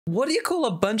What do you call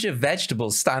a bunch of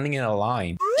vegetables standing in a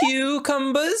line?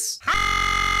 Cucumbers?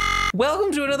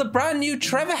 Welcome to another brand new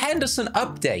Trevor Henderson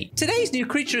update. Today's new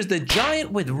creature is the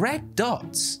giant with red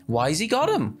dots. Why's he got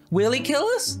them? Will he kill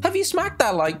us? Have you smacked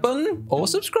that like button? Or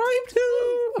subscribed?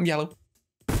 I'm yellow.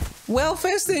 Well,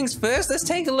 first things first, let's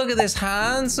take a look at this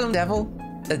handsome devil.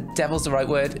 Devil's the right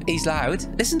word. He's loud.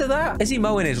 Listen to that. Is he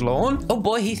mowing his lawn? Oh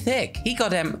boy, he's thick. He got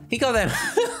them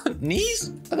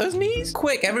knees? Are those knees?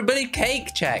 Quick, everybody, cake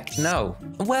check. No.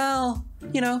 Well,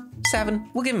 you know,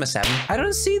 7. We'll give him a 7. I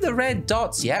don't see the red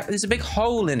dots yet. There's a big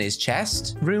hole in his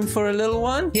chest. Room for a little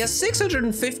one. He has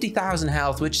 650,000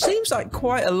 health, which seems like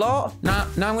quite a lot. Now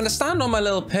I'm going to stand on my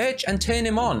little perch and turn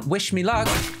him on. Wish me luck.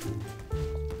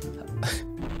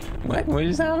 What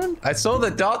just happened? I saw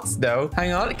the dots though.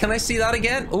 Hang on, can I see that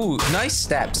again? Ooh, nice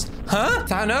steps. Huh?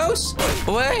 Thanos?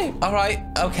 Wait. All right.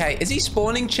 Okay. Is he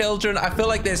spawning children? I feel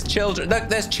like there's children. Look,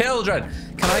 there's children.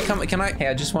 Can I come? Can I? Hey,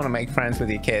 I just want to make friends with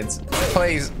your kids.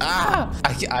 Please. Ah!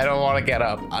 I don't want to get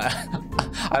up.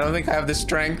 I don't think I have the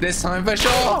strength this time for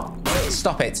sure.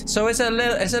 Stop it. So it's a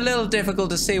little difficult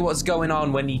to see what's going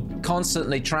on when he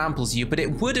constantly tramples you, but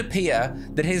it would appear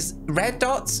that his red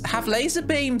dots have laser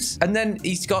beams. And then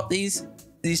he's got these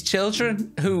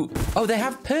children who, oh, they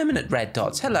have permanent red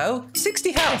dots. Hello.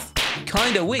 60 health.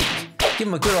 Kind of weak. Give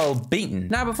him a good old beating.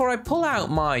 Now, before I pull out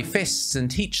my fists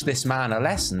and teach this man a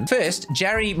lesson, first,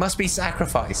 Jerry must be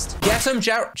sacrificed. Get him,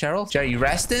 Gerald. Jerry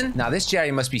resting? Now, this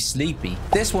Jerry must be sleepy.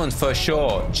 This one's for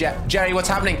sure. Jerry, what's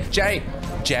happening? Jerry!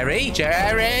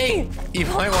 You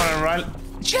might want to run.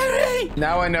 Jerry!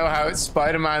 Now I know how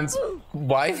Spider-Man's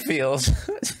wife feels.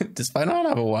 Does Spider-Man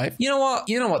have a wife? You know what?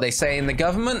 You know what they say in the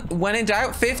government? When in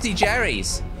doubt, 50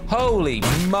 Jerrys. Holy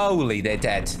moly, they're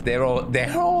dead. They're all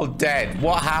dead.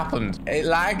 What happened? It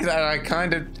lagged and I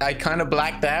kind of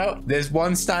blacked out. There's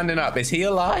one standing up. Is he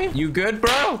alive? You good,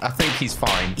 bro? I think he's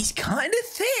fine. He's kind of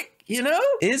thick, you know?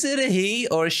 Is it a he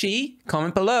or a she?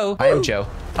 Comment below. I am Joe.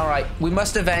 All right, we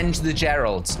must avenge the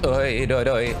Geralds.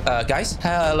 Guys,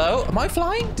 hello? Am I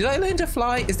flying? Did I learn to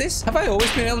fly? Have I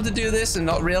always been able to do this and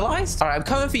not realized? All right, I'm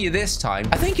coming for you this time.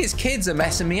 I think his kids are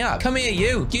messing me up. Come here,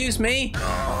 you. Excuse me.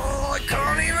 Oh, I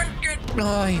can't even get...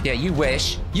 Oh, yeah, you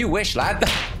wish. You wish, lad.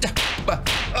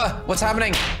 What's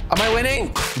happening? Am I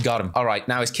winning? Got him. All right,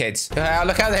 now his kids.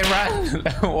 Look how they ran.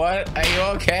 What? Are you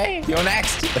okay? You're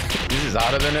next. This is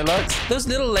harder than it looks. Those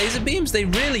little laser beams, they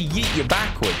really yeet you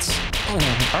backwards.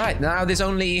 Oh. All right, now there's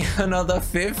only another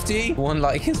 50. One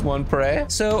like is one prayer.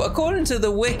 So according to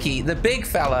the wiki, the big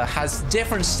fella has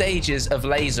different stages of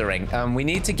lasering. We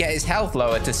need to get his health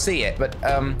lower to see it. But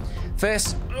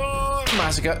first,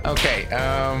 massacre. Okay,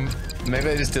 maybe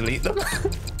I just delete them.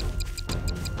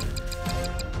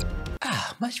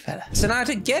 Much better. So now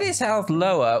to get his health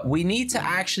lower, we need to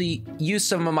actually use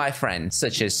some of my friends,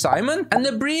 such as Simon and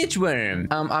the bridge worm.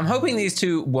 I'm hoping these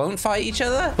two won't fight each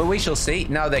other, but we shall see.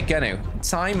 No, they're gonna.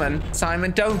 Simon,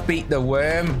 don't beat the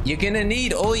worm. You're gonna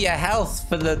need all your health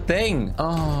for the thing.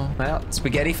 Oh, well,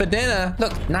 spaghetti for dinner.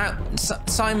 Look, now,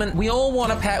 Simon, we all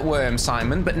want a pet worm,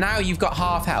 Simon, but now you've got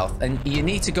half health and you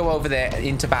need to go over there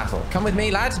into battle. Come with me,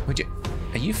 lad. Would you...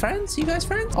 Are you friends? You guys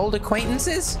friends? Old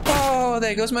acquaintances? Oh,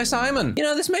 there goes my Simon. You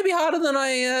know, this may be harder than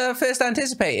I first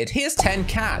anticipated. Here's 10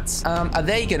 cats. Are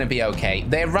they gonna be okay?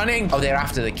 They're running. Oh, they're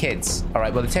after the kids. All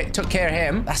right, well, they took care of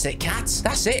him. That's it, cats.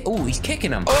 That's it. Oh, he's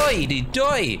kicking them. Oi,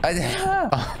 doy.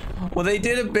 Well, they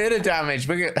did a bit of damage.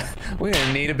 We're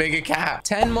gonna need a bigger cat.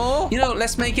 10 more? You know,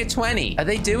 let's make it 20. Are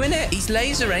they doing it? He's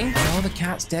lasering. Are all the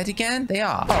cats dead again? They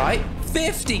are. All right,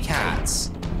 50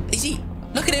 cats. Is he...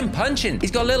 Look at him punching. He's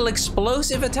got little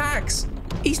explosive attacks.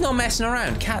 He's not messing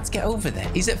around. Cats, get over there.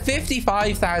 He's at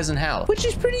 55,000 health, which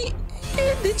is pretty...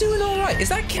 Yeah, they're doing all right. Is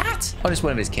that cat? Oh, it's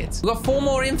one of his kids. We've got 4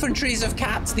 more infantries of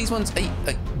cats. These ones...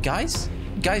 Guys,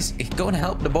 go and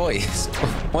help the boys.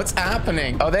 What's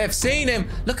happening? Oh, they've seen him.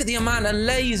 Look at the amount of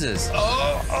lasers.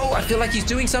 Oh, I feel like he's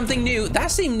doing something new.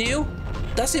 That seemed new.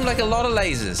 That seemed like a lot of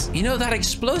lasers. You know, that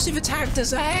explosive attack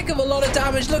does a heck of a lot of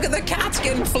damage. Look at the cats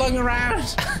getting flung around.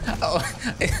 Oh,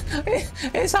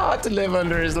 it's hard to live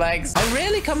under his legs. I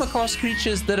rarely come across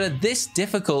creatures that are this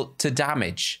difficult to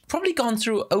damage. Probably gone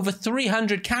through over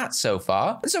 300 cats so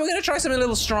far. So we're going to try something a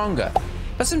little stronger.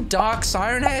 Got some dark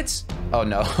siren heads. Oh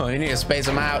no, we need to space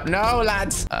them out. No,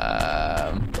 lads.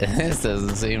 This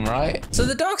doesn't seem right. So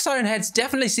the dark siren heads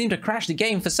definitely seem to crash the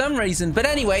game for some reason. But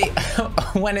anyway,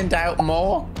 when in doubt,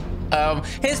 more.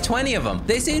 Here's 20 of them.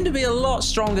 They seem to be a lot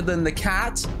stronger than the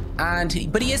cat.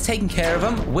 But he is taking care of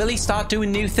them. Will he start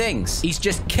doing new things? He's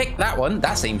just kicked that one.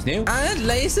 That seems new. And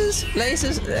lasers.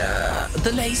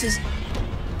 The lasers.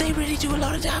 They really do a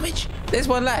lot of damage. There's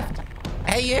one left.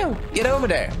 Hey, you. Get over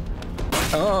there.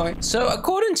 Oh. So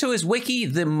according to his wiki,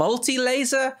 the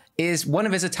multi-laser is one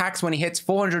of his attacks when he hits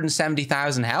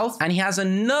 470,000 health, and he has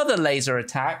another laser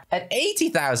attack at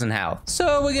 80,000 health.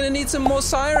 So we're gonna need some more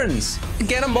sirens.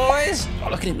 Get them, boys. Oh,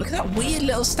 look at him. Look at that weird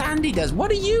little stand he does.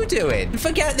 What are you doing?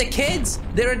 Forget the kids.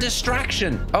 They're a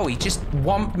distraction. Oh, he just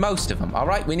whomped most of them. All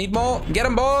right, we need more. Get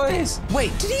them, boys.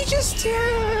 Wait, did he just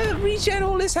regen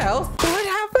all his health? What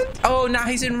happened? Oh, now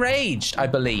he's enraged, I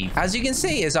believe. As you can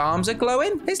see, his arms are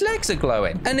glowing, his legs are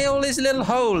glowing, and all his little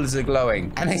holes are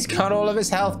glowing, and he's got all of his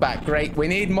health back. Great. We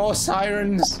need more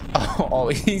sirens. Oh,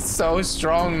 he's so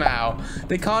strong now.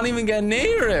 They can't even get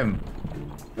near him.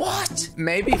 What?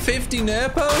 Maybe 50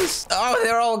 Nerpos? Oh,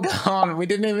 they're all gone. We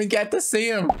didn't even get to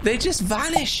see them. They just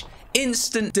vanish.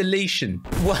 Instant deletion.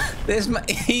 What?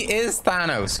 He is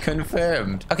Thanos,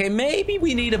 confirmed. Okay, maybe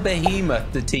we need a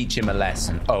behemoth to teach him a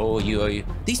lesson. Oh,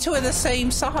 these two are the same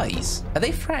size. Are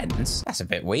they friends? That's a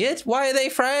bit weird. Why are they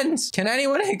friends? Can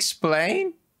anyone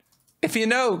explain? If you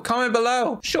know, comment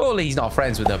below. Surely he's not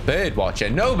friends with the bird watcher.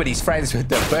 Nobody's friends with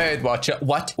the bird watcher.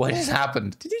 What? What has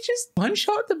happened? Did he just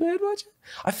one-shot the bird watcher?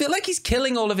 I feel like he's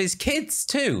killing all of his kids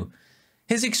too.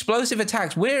 His explosive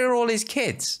attacks. Where are all his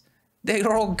kids?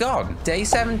 They're all gone. Day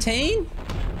 17?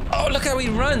 Oh, look how he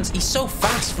runs. He's so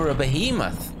fast for a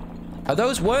behemoth. Are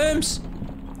those worms?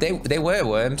 They were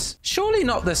worms. Surely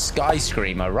not the Sky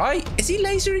Screamer, right? Is he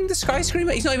lasering the Sky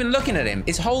Screamer? He's not even looking at him.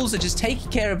 His holes are just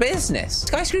taking care of business.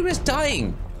 Sky Screamer's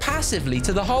dying passively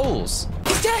to the holes.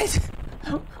 He's dead.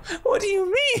 What do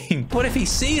you mean? What if he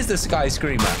sees the Sky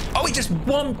Screamer? Oh, he just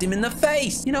whomped him in the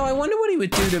face. You know, I wonder what he would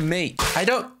do to me.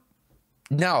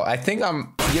 No, I think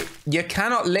you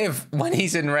cannot live when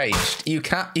he's enraged. You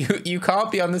can't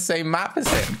be on the same map as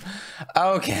him.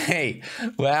 Okay,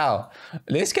 well,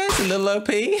 this guy's a little OP.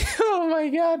 Oh my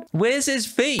God. Where's his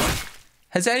feet?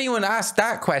 Has anyone asked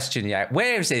that question yet?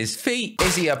 Where's his feet?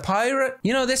 Is he a pirate?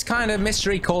 You know, this kind of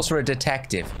mystery calls for a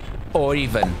detective, or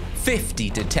even 50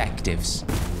 detectives.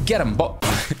 Get him,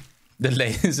 The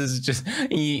lasers are just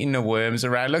eating the worms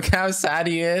around. Look how sad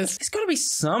he is. There's got to be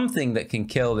something that can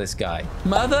kill this guy.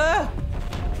 Mother?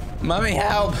 Mommy,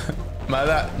 help.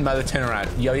 Mother, turn around.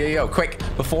 Yo, quick,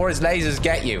 before his lasers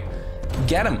get you.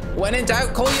 Get him. When in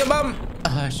doubt, call your mum.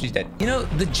 Oh, she's dead. You know,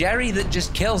 the Jerry that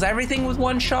just kills everything with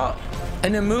one shot?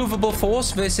 An immovable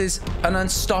force versus an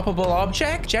unstoppable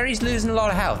object? Jerry's losing a lot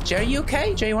of health. Jerry, you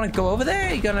okay? Jerry, you want to go over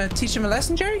there? You gonna teach him a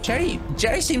lesson, Jerry?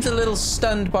 Jerry seems a little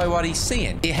stunned by what he's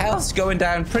seeing. Your health's going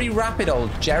down pretty rapid, old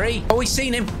Jerry. Oh, he's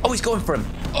seen him. Oh, he's going for him.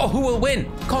 Oh, who will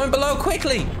win? Comment below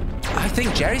quickly. I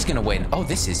think Jerry's gonna win. Oh,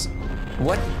 this is...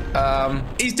 What?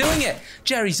 He's doing it.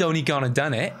 Jerry's only gonna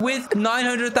done it with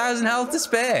 900,000 health to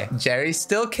spare. Jerry's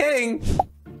still king.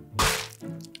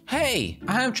 Hey,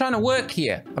 I am trying to work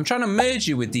here. I'm trying to merge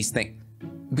you with these things.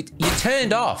 But you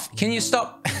turned off. Can you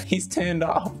stop? He's turned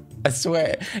off. I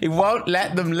swear. It won't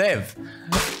let them live.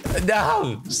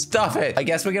 No, stop it. I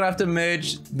guess we're gonna have to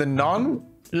merge the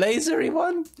non-lasery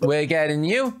one. We're getting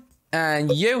you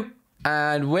and you.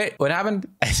 And wait, what happened?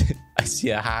 I see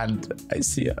a hand. I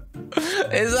see a...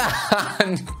 Is a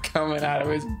hand coming out of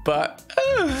his butt?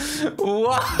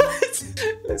 What?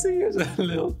 Listen, here's a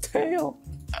little tail.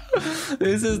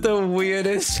 This is the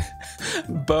weirdest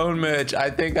bone merge I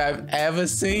think I've ever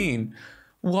seen.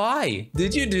 Why?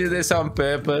 Did you do this on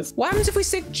purpose? What happens if we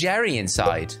stick Jerry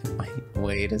inside?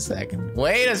 Wait a second.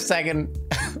 Wait a second.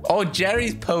 Oh,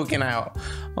 Jerry's poking out.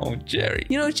 Oh, Jerry.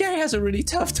 You know, Jerry has a really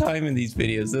tough time in these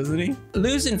videos, doesn't he?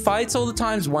 Losing fights all the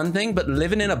time is one thing, but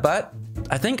living in a butt,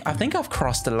 I think I've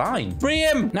crossed the line. Free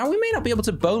him! Now, we may not be able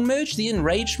to bone merge the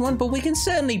enraged one, but we can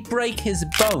certainly break his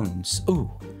bones.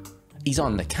 Ooh. He's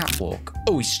on the catwalk.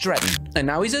 Oh, he's strutting. And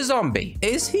now he's a zombie.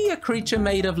 Is he a creature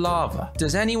made of lava?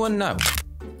 Does anyone know?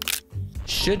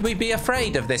 Should we be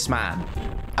afraid of this man?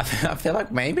 I feel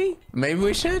like maybe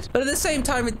we should. But at the same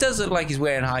time, it does look like he's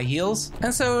wearing high heels.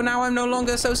 And so now I'm no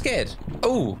longer so scared.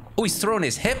 Oh, he's throwing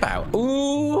his hip out.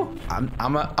 Ooh, I'm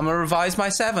gonna revise my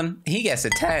 7. He gets a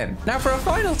 10. Now for a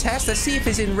final test, let's see if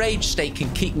his enraged state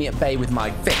can keep me at bay with my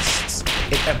fists.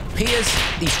 It appears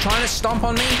he's trying to stomp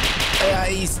on me.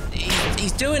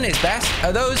 He's doing his best.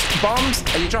 Are those bombs?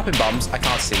 Are you dropping bombs? I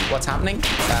can't see what's happening.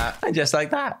 And just like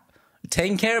that,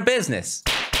 taking care of business.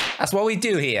 That's what we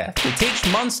do here. We teach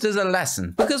monsters a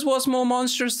lesson. Because what's more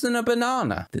monstrous than a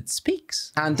banana that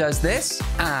speaks and does this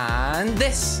and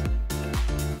this?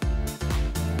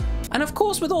 And of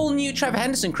course, with all new Trevor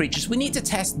Henderson creatures, we need to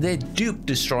test their dupe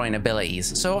destroying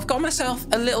abilities. So I've got myself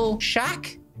a little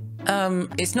shack.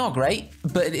 It's not great,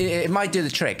 but it might do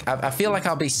the trick. I feel like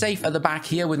I'll be safe at the back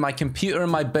here with my computer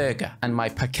and my burger and my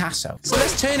Picasso. So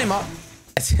let's turn him up.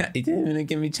 He didn't even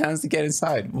give me a chance to get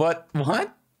inside. What?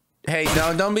 Hey,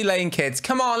 no, don't be laying, kids.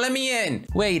 Come on, let me in.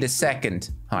 Wait a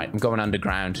second. All right, I'm going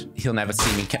underground. He'll never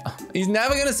see me. He's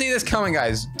never going to see this coming,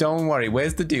 guys. Don't worry.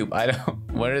 Where's the dupe? I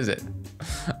don't... Where is it?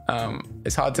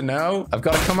 It's hard to know. I've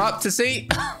got to come up to see.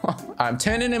 I'm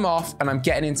turning him off and I'm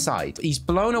getting inside. He's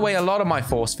blown away a lot of my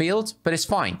force field, but it's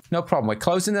fine. No problem. We're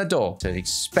closing the door. It's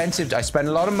expensive. I spent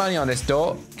a lot of money on this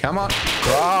door. Come on.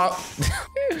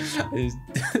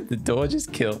 The door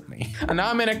just killed me. And now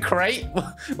I'm in a crate.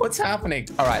 What's happening?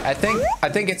 All right. I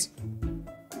think it's...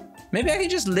 Maybe I can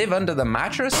just live under the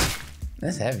mattress.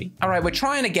 That's heavy. All right, we're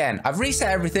trying again. I've reset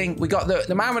everything. We got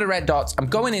the man with the red dots. I'm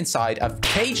going inside. I've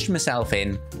caged myself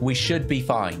in. We should be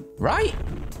fine, right?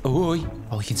 Oh, you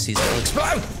can see his little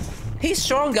explode. He's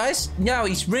strong, guys. No,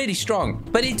 he's really strong.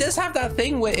 But he does have that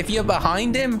thing where if you're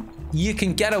behind him, you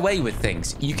can get away with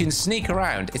things. You can sneak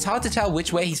around. It's hard to tell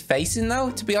which way he's facing, though,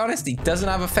 to be honest. He doesn't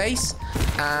have a face.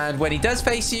 And when he does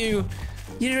face you,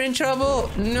 you're in trouble.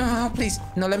 No, please.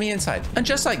 No, let me inside. And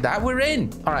just like that, we're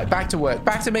in. All right, back to work.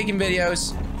 Back to making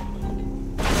videos.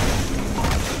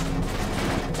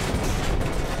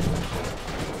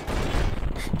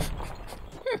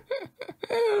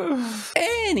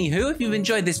 Anywho, if you've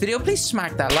enjoyed this video, please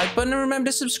smack that like button and remember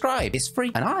to subscribe. It's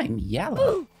free. And I'm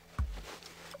yellow.